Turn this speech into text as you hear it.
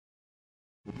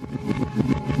Hi,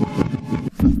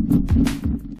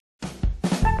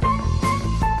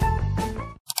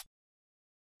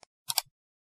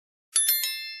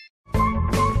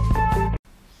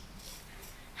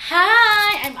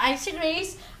 I'm Icy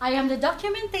Grace. I am the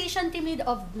documentation team lead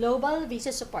of Global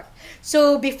Visa Support.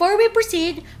 So before we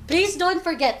proceed, please don't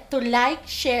forget to like,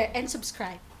 share, and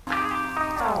subscribe.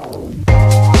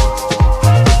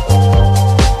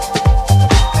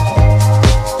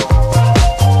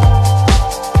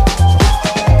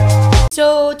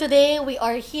 So today we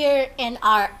are here in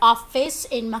our office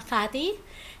in Makati,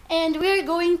 and we're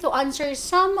going to answer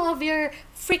some of your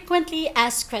frequently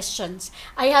asked questions.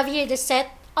 I have here the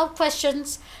set of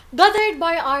questions gathered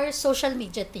by our social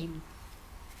media team.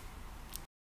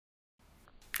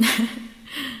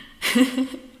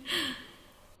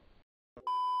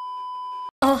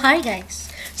 Oh, hi guys.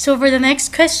 So for the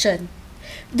next question,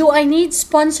 do I need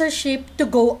sponsorship to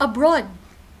go abroad?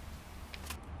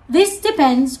 This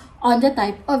depends on the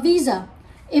type of visa.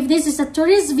 If this is a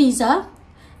tourist visa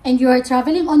and you are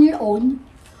traveling on your own,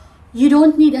 you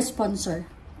don't need a sponsor.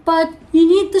 But you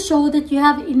need to show that you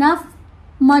have enough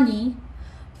money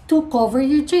to cover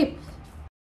your trip.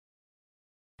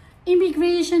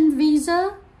 Immigration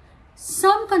visa,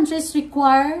 some countries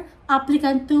require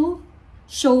applicant to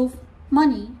show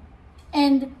money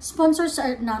and sponsors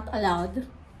are not allowed.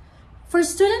 For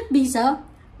student visa,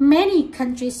 many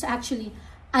countries actually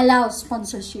allow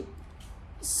sponsorship.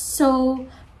 So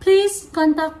please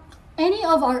contact any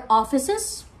of our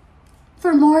offices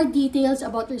for more details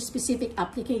about your specific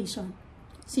application.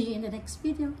 See you in the next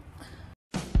video.